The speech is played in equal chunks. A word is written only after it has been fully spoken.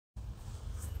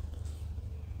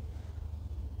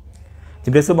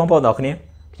Chúng ta sẽ bấm vào đó kia,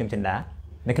 chúng chân đá.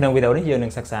ในขณะวิดีโอนี้យើងនឹ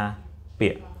ងសិក្សាពា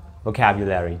ក្យ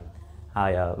vocabulary ហើ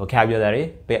យ vocabulary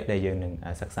ពាក្យដែលយើងនឹង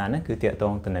សិក្សាហ្នឹងគឺទាក់ទ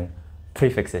ងទៅនឹង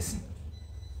prefixes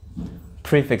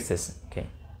prefixes okay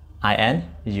in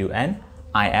un im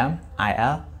il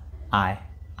I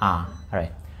r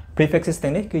right prefixes ទាំ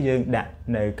ងនេះគឺយើងដាក់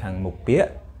នៅខាងមុខពាក្យ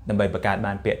ដើម្បីបង្កើត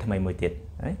បានពាក្យថ្មីមួយទៀត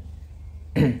right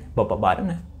បបបាត់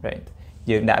ណា right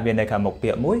យើងដាក់វានៅខាងមុខពា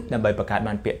ក្យមួយដើម្បីបង្កើត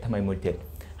បានពាក្យថ្មីមួយទៀត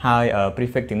ហើយ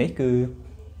prefix ទាំងនេះគឺ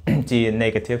ជា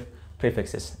negative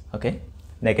prefixes okay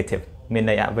negative មាន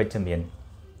ន័យអវិជ្ជមាន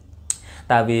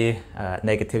តើវា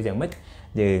negative យ៉ាងម៉េច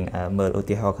យើងមើលឧ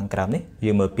ទាហរណ៍ខាងក្រោមនេះ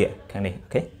យើងមើលពាក្យខាងនេះ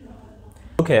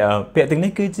អូខេពាក្យទាំង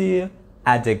នេះគឺជា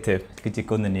adjective គឺជា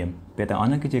គុណនាមពាក្យទាំងអស់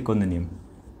ហ្នឹងគឺជាគុណនាម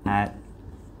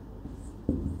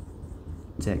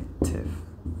adjective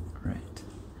right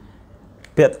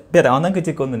ពាក្យទាំងអស់ហ្នឹងគឺ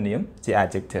ជាគុណនាមជា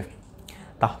adjective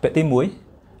តោះពាក្យទី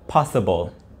1 possible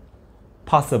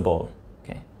possible អូ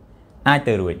ខេអាច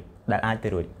ទៅរួចដែលអាចទៅ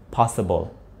រួច possible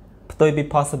ផ្ទុយពី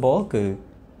possible គឺ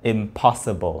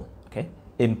impossible អូខេ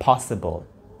impossible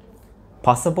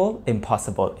possible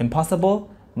impossible impossible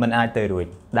មិនអាចទៅរួច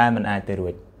ដែលមិនអាចទៅរួ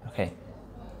ចអូខេ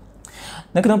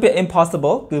នៅក្នុងពាក្យ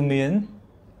impossible គឺមាន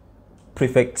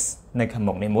prefix នៅខាង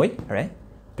មុខនេះមួយ right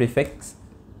prefix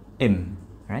im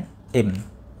right im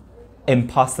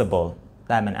impossible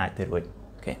ដែលមិនអាចទៅរួច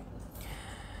អូខេ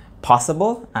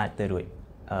possible អាចទៅរួច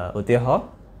ឧទាហរណ៍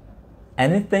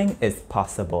anything is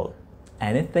possible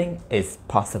anything is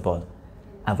possible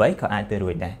អ្វីក៏អាចទៅរួ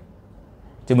ចដែរ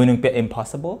ជាមួយនឹងពាក្យ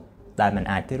impossible ដែលមិន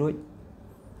អាចទៅរួច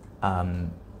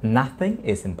nothing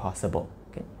is impossible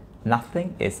okay nothing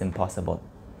is impossible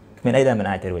គ្មានអីដែលមិន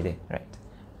អាចទៅរួចទេ right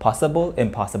possible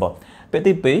impossible ពាក្យ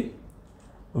ទី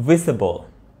2 visible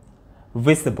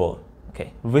visible okay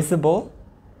visible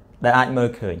ដែលអាចមើល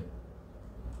ឃើញ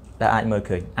អាចមើល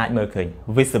ឃើញ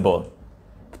visible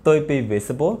ផ្ទុយពី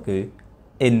visible គឺ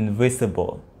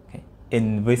invisible okay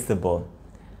invisible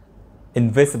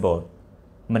invisible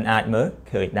មិនអាចមើល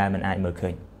ឃើញដែលមិនអាចមើលឃើ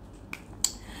ញ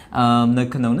នៅ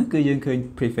ក្នុងនេះគឺយើងឃើញ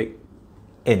prefix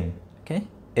in okay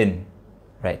in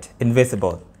right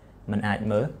invisible មិនអាច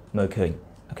មើលឃើញ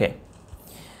អូខេ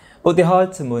ឧទាហរណ៍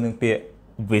ជាមួយនឹងពាក្យ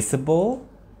visible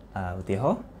ឧទាហ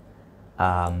រណ៍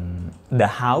the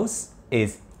house is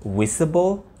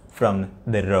visible from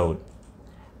the road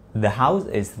the house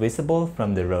is visible from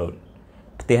the road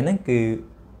ផ្ទះហ្នឹងគឺ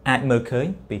អាចមើលឃើញ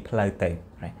ពីផ្លូវទៅ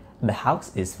right the house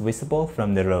is visible from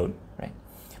the road right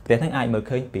ផ្ទះហ្នឹងអាចមើល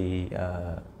ឃើញពី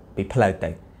ផ្លូវទៅ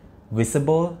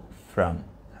visible from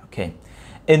okay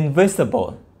invisible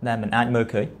ដែលមិនអាចមើល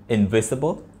ឃើញ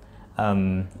invisible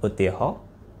ឧទាហរណ៍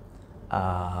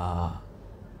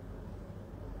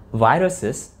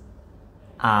viruses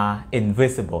are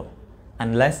invisible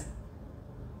unless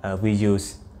we use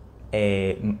a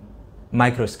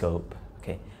microscope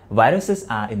okay viruses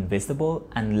are invisible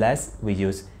unless we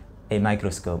use a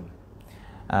microscope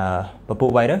ពពួក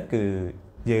virus គឺ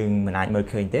យើងមិនអាចមើល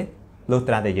ឃើញទេលុះ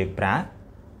ត្រាតែយើងប្រើ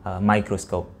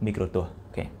microscope មីក្រូទស្សន៍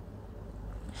អូខេ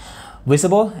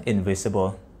visible invisible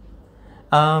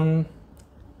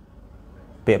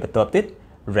ពាក្យបន្ទាប់ទៀត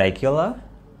regular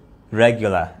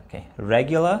regular okay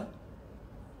regular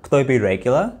ផ្ទុយពី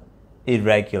regular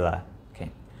irregular okay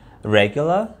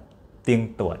regular ទៀង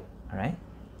ទាត់ alright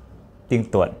ទៀង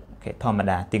ទាត់ okay ធម្ម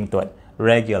តាទៀងទាត់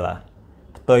regular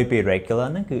ផ្ទុយពី regular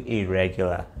ហ្នឹងគឺ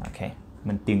irregular okay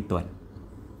មិនទៀងទាត់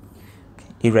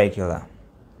irregular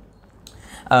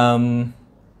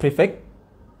prefix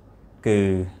គឺ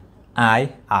I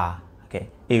R okay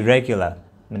irregular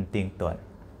មិនទៀងទាត់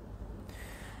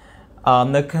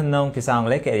នៅក្នុងភាសាអង់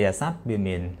គ្លេសកិរិយាសព្ទវា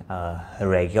មាន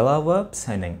regular verbs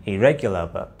ហើយនិង irregular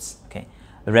verbs okay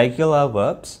regular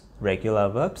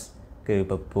verbs គឺ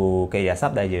ពពុះកិរិយាស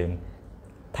ព្ទដែលយើង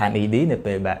ថែម ed នៅ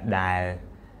ពេលដែល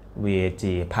វា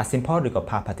ជា past simple ឬក៏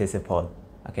past participle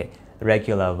okay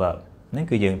regular verb ហ្នឹង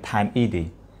គឺយើងថែម ed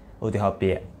ឧទាហរណ៍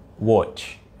ពាក្យ watch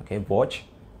okay watch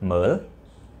មើល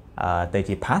ទៅ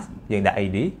ជា past យើងដាក់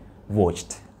ed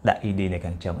watched ដាក់ ed នៅ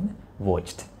ខាងចុងណា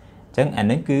watched អញ្ចឹងអា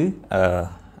នេះគឺ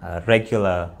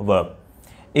regular verb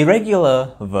irregular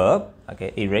verb okay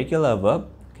irregular verb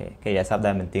okay កិរិយាសព្ទ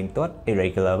ដែលមិនទៀងទាត់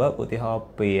irregular verb ឧទាហរណ៍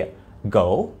ពាក្យ go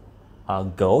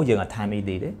go យើងអត់ថែម ed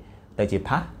ទេទៅជា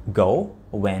past go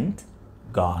went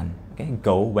gone okay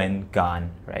go went gone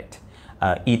right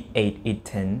eat ate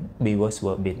eaten be was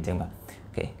were been អញ្ចឹងបាទ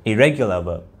okay irregular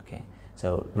verb okay so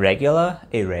regular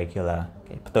irregular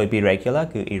okay ផ្ទុយពី regular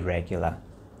គឺ irregular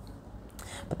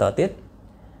បន្តទៀត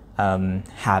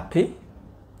happy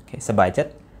okay សប្បាយចិត្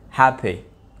ត happy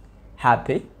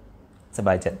សប្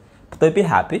បាយចិត្តផ្ទុយពី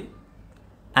happy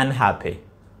unhappy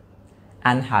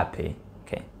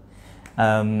okay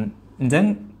Then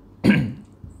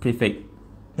prefix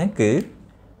นั่นคือ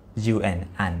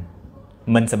un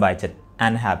มันสบายใจ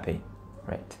unhappy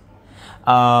right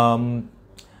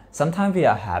sometimes we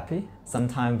are happy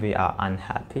sometimes we are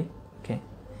unhappy okay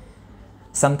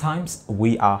sometimes we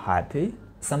are happy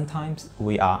sometimes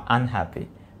we are unhappy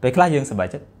ពេលខ្លះយើងសប្បាយ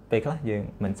ចិត្តពេលខ្លះយើង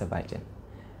មិនសប្បាយចិត្ត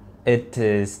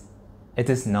it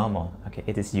is normal okay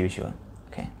it is usual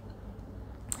okay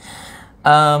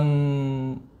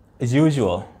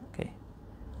usual okay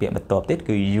ពាក្យបន្ទាប់ទៀត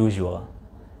គឺ usual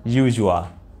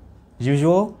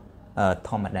ធ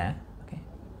ម្មតា okay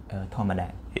ធម្មតា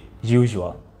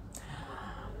usual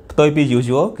ផ្ទុយពី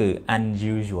usual គឺ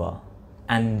unusual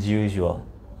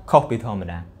ខុសពីធម្ម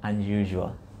តា unusual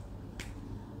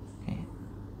okay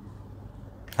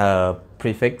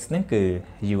prefix ហ្នឹងគឺ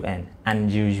un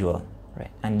unusual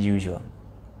right unusual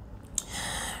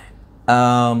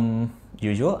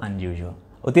usual unusual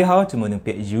ឧទាហរណ៍ជាមួយនឹង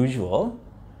ពាក្យ usual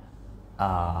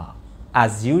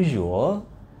as usual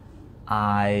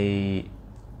I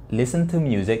listen to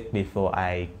music before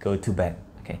I go to bed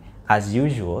okay as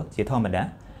usual ជាធម្មតា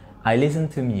I listen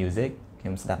to music ខ្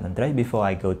ញុំស្ដាប់តន្ត្រី before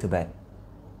I go to bed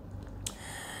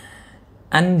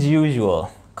unusual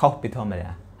ខុសពីធម្មតា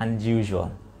unusual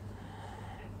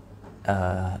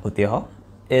ឧទាហរណ៍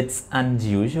it's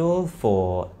unusual for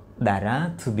Dara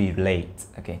to be late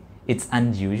okay it's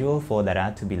unusual for Dara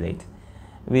to be late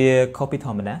វាខុសពីធ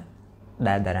ម្មតា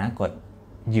ដែល Dara គាត់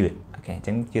យឺត okay អញ្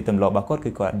ចឹងជាទម្លាប់របស់គាត់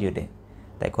គឺគាត់យឺតទេ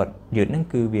តែគាត់យឺតហ្នឹង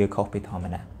គឺវាខុសពីធម្ម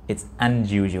តា it's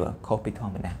unusual ខុសពីធ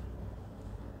ម្មតា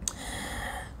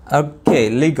okay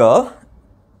legal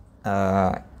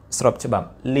ស្របច្បាប់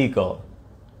legal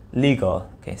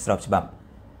okay ស្របច្បាប់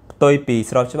ផ្ទុយពី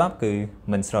ស្របច្បាប់គឺ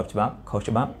មិនស្របច្បាប់ខុស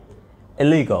ច្បាប់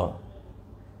illegal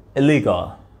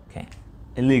okay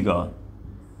illegal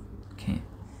okay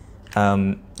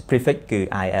prefix គឺ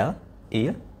il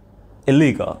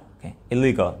illegal okay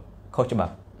illegal ខុសច្បា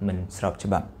ប់មិនស្របច្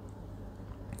បាប់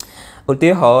ឧទា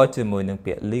ហរណ៍ជាមួយនឹង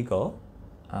ពាក្យ legal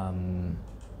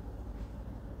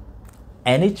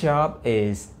any job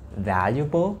is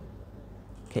valuable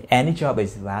okay any job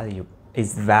is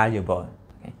valuable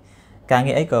okay ការ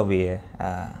ងារអីក៏វា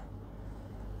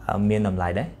មានតម្លៃ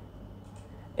ដែរ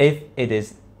if it is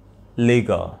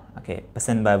legal okay បើ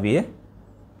សិនបើវា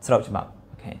ស្របច្បាប់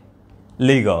okay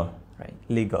legal right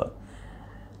legal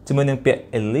ជាមួយនឹងពាក្យ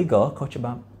illegal ខុសច្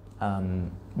បាប់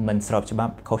មិនស្របច្បា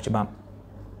ប់ខុសច្បាប់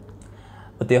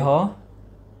ឧទាហរណ៍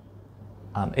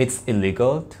it's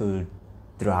illegal to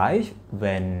drive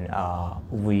when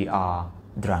we are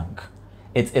drunk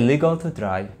it's illegal to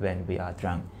drive when we are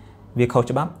drunk វាខុស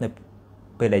ច្បាប់នៅ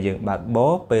ពេលដែលយើងបើកប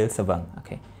រពេលស្វឹងអូ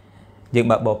ខេយើង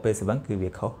បើកបរពេលស្វឹងគឺវា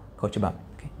ខុសច្បាប់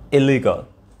អូខេ illegal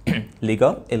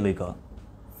illegal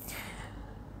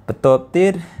បន្ទាប់ទៀ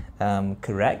ត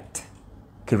correct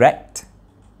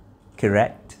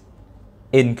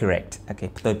incorrect អូខេ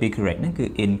បន្ទាប់ពី correct ហ្នឹងគឺ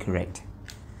incorrect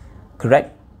correct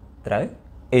ត្រូវ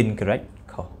incorrect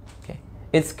ខុសអូខេ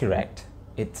it's correct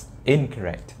it's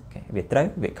incorrect អូខេវាត្រូវ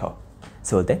វាខុស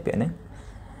ស្រួលទេពាក្យហ្នឹង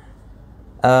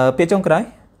ពាក្យចុងក្រោយ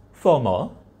formal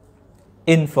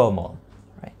informal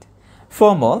right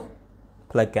formal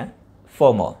ផ្លូវការ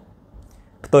formal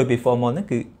ផ្ទុយពី formal ហ្នឹង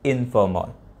គឺ informal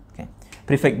អូខេ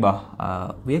prefix របស់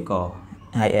វាក៏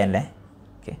in ដែរ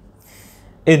អូខេ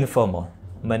informal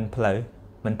មិនផ្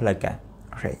លូវការ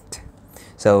right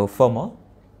so formal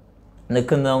នៅ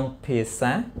ក្នុងភា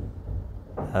សា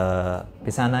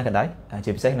ភាសាណាក៏ដោយ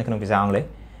ជាពិសេសនៅក្នុងភាសាអង់គ្លេស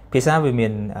ភាសាវាមា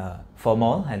ន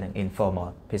formal ហើយនិង informal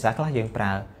ភាសាខ្លះយើងប្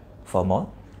រើ formal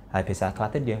ហើយភាសាខ្លះ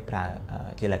ទៀតយើងប្រើ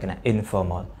ជាលក្ខណៈ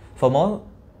informal formal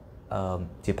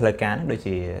ជាផ្លូវការដូច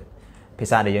ជាភា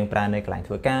សាដែលយើងប្រើនៅកន្លែង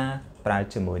ធ្វើការប្រើ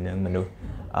ជាមួយនឹងមនុស្ស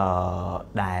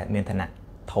ដែលមានឋានៈ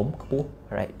ធំខ្ពស់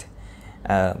right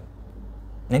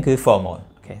ហ្នឹងគឺ formal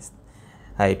អូខេ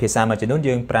ហើយភាសាមួយចំនួន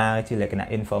យើងប្រើជាលក្ខណៈ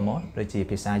informal ដូចជា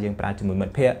ភាសាយើងប្រើជាមួយមិ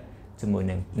ត្តភ័ក្តិជាមួយ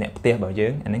នឹងអ្នកផ្ទះរបស់យើ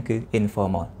ងអាហ្នឹងគឺ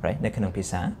informal right នៅក្នុងភា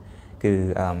សាគឺ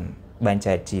បែង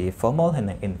ចែកជា formal ហើយ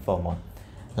និង informal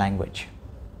language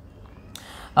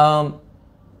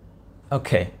អូ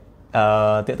ខេ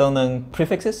ទាក់ទងនឹង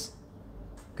prefixes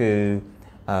គឺ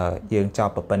យើងច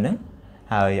ប់ប៉ុណ្្នឹង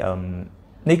ហើយ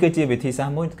នេះគឺជាវិធីសាស្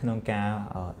ត្រមួយក្នុងការ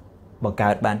បង្កើ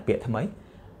តបានពាក្យថ្មី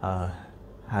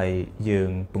ហើយយើង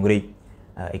ពង្រីក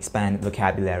expand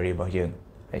vocabulary របស់យើង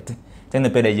right អញ្ចឹងនៅ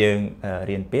ពេលដែលយើង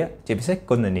រៀនពាក្យជាពិសេស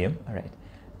គុណនាម right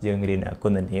យើងរៀនគុ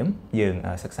ណនាមយើង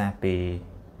សិក្សាពី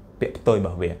ពាក្យផ្ទុយរប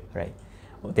ស់វា right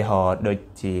ឧទាហរណ៍ដូច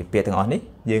ជាពាក្យទាំងអស់នេះ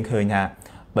យើងឃើញថា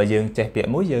បើយើងចេះពាក្យ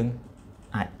មួយយើង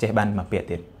អាចចេះបានមួយពាក្យ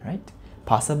ទៀត right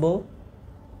possible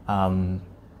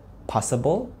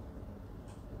possible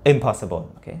impossible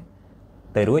okay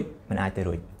tới ruột mình ai tới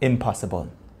ruột impossible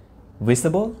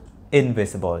visible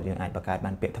invisible nhưng ai bạc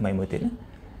bạn biết thay một tiếng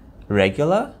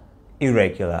regular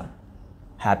irregular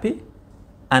happy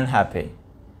unhappy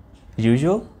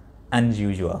usual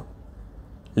unusual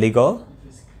legal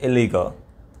illegal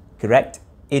correct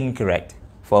incorrect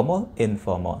formal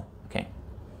informal okay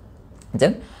chứ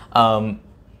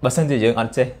bà sân thì dương anh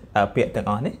chơi biệt từng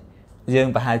on đấy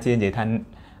dương và hai chia vậy thành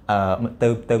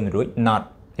từ mình rút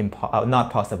not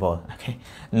possible okay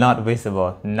not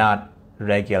visible not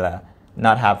regular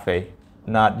not happy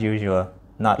not usual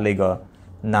not legal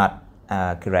not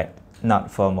correct not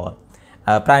formal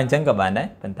Brian chẳng các bạn đấy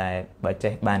bên tay bởi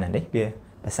chơi ban này đấy bia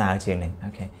bà sao chuyện này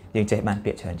okay dương chơi ban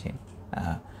biệt chuyện chuyện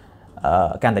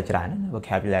can tài trán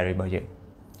vocabulary bao giờ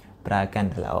Brian can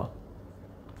tài lão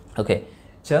okay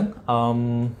chứ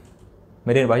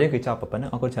mấy đứa bao giờ cứ cho bà bắn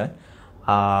ông có chơi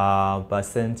và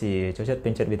xin chỉ cho chất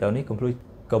bên chất video này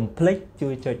complete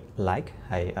chui cho like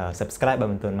hay subscribe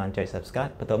bằng tuần man chơi subscribe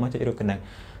và tôi mới chơi được cái này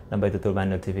làm bài tụi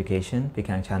bạn notification vì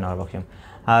càng channel bọc chấm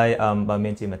hay bà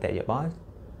miền chỉ mà tệ giờ boss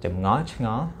chấm ngó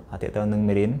thì tôi nâng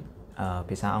mấy đến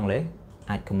phía sau ông lấy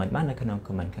ai comment bán nó cái nào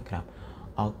comment các bạn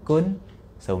ở cuốn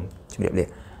xong chụp đẹp liền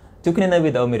chúc cái này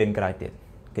video mình đến cái tiếp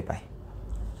goodbye